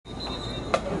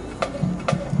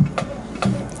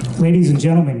Ladies and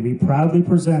gentlemen, we proudly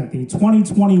present the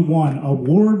 2021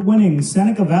 award-winning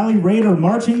Seneca Valley Raider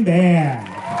Marching Band.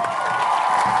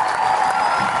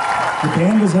 The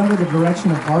band is under the direction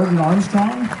of Arden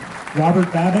Armstrong,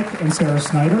 Robert Babbitt, and Sarah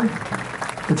Snyder.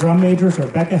 The drum majors are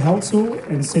Becca Heltzel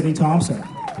and Sydney Thompson.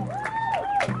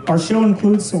 Our show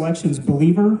includes selections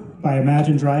Believer by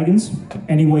Imagine Dragons,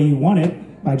 Any Way You Want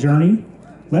It by Journey,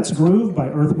 Let's Groove by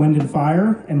Earth, Wind &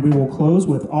 Fire, and we will close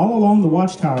with All Along the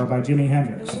Watchtower by Jimi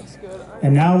Hendrix.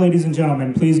 And now, ladies and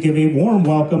gentlemen, please give a warm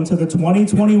welcome to the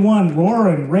 2021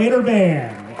 Roarin Raider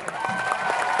Band.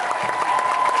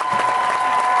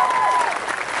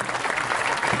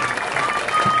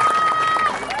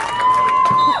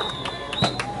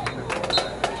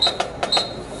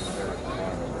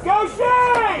 Go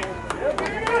Shane!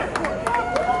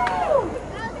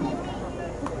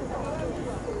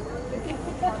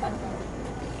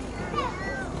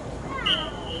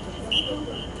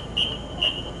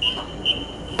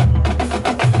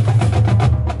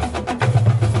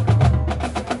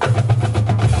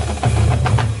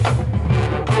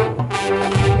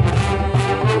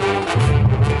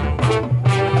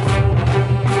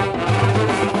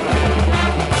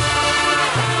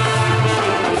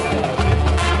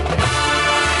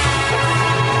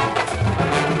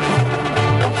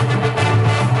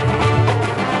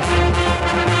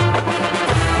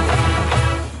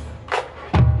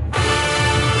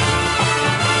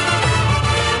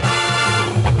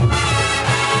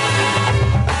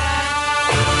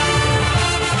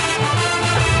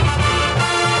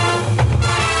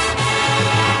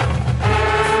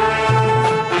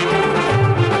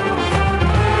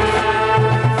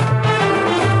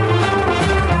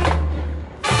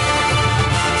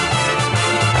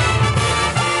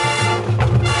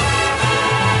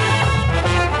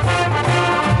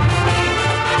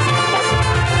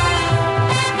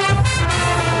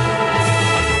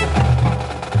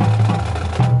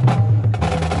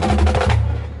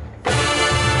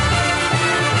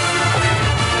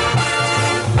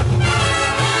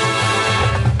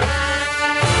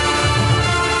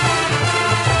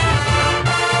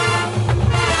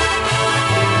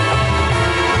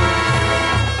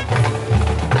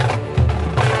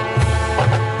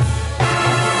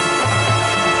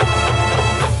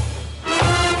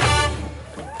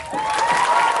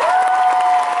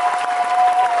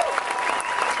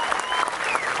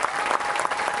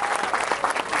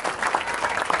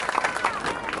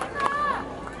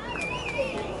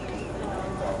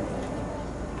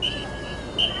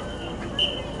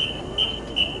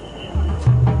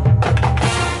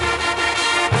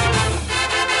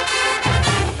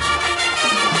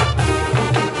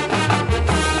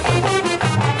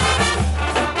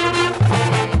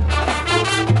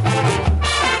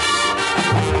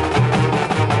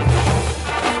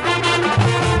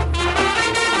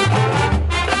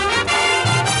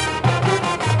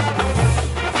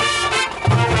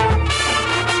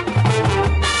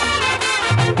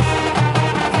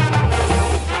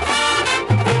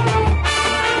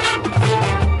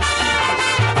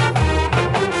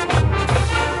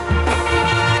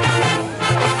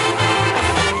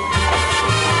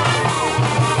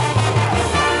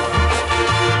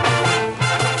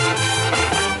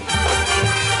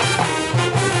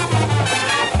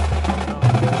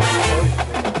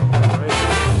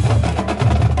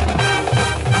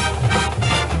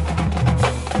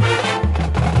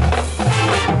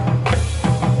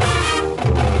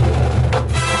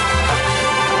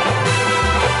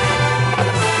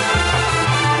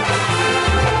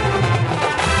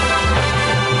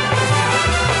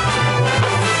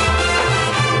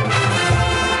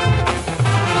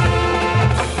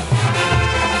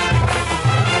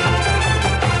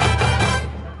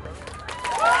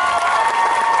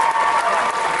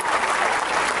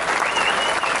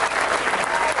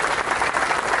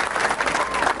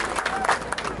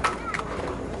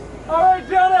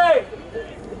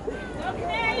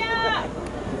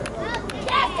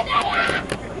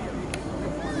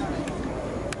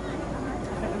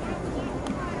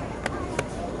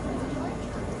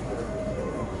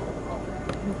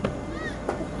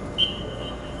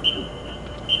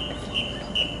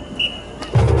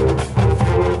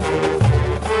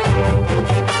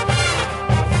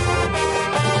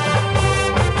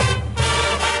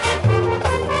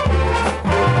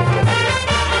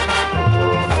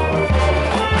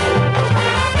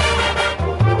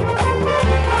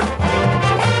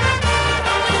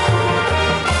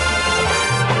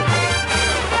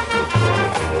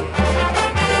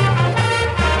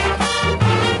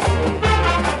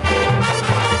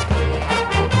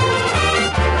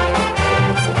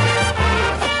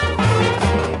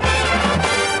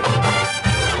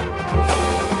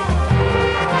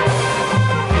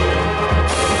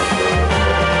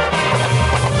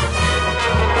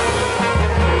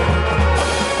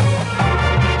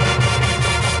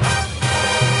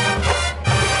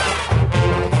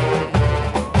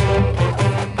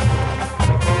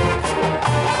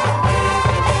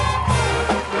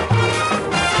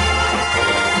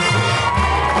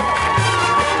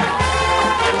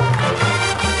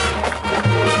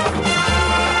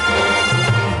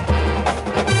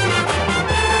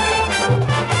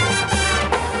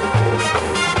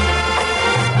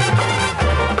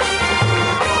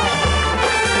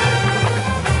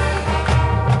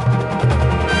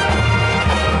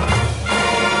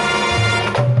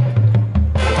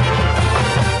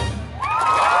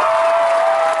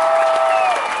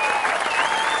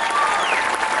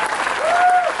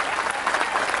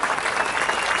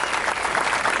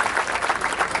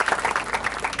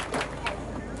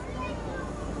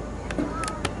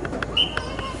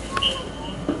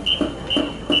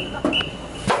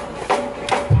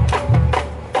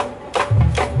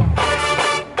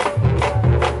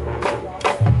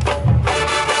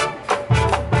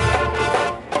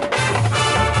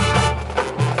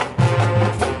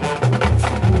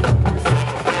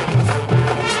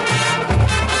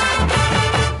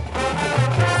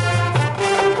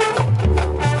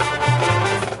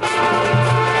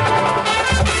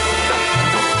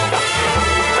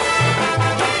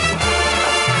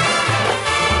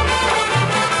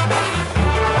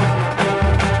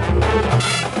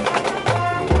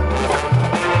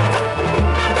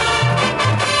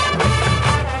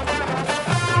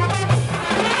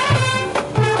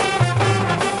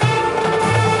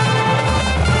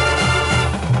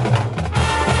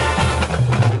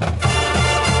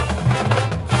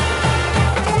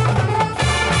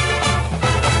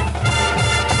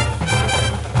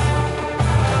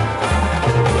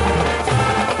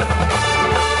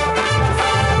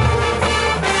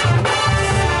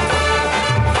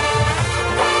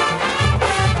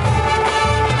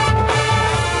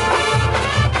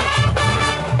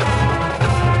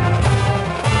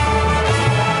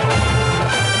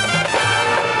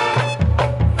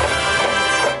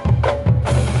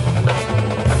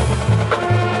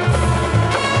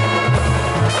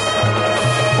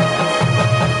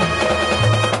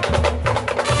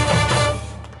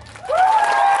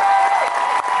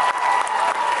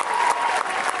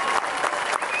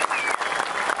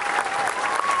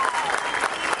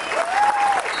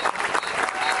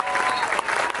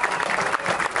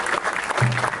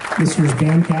 This year's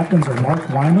band captains are Mark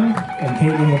Weimer and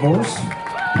Caitlin LaVorse.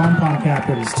 Pom-pom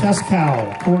captains Tess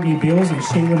Cowell, Courtney Beals, and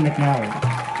Shaylin McNally.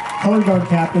 Color guard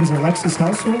captains Alexis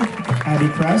Helsel, Abby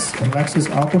Kress, and Alexis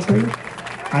Alcatry.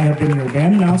 I have been your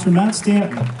band announcer, Matt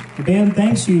Stanton. The band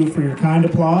thanks you for your kind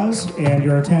applause and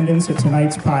your attendance at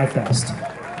tonight's PieFest.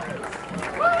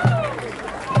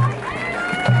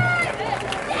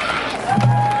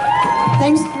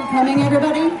 Thanks for coming,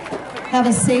 everybody. Have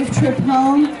a safe trip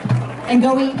home and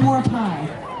go eat more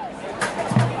pie.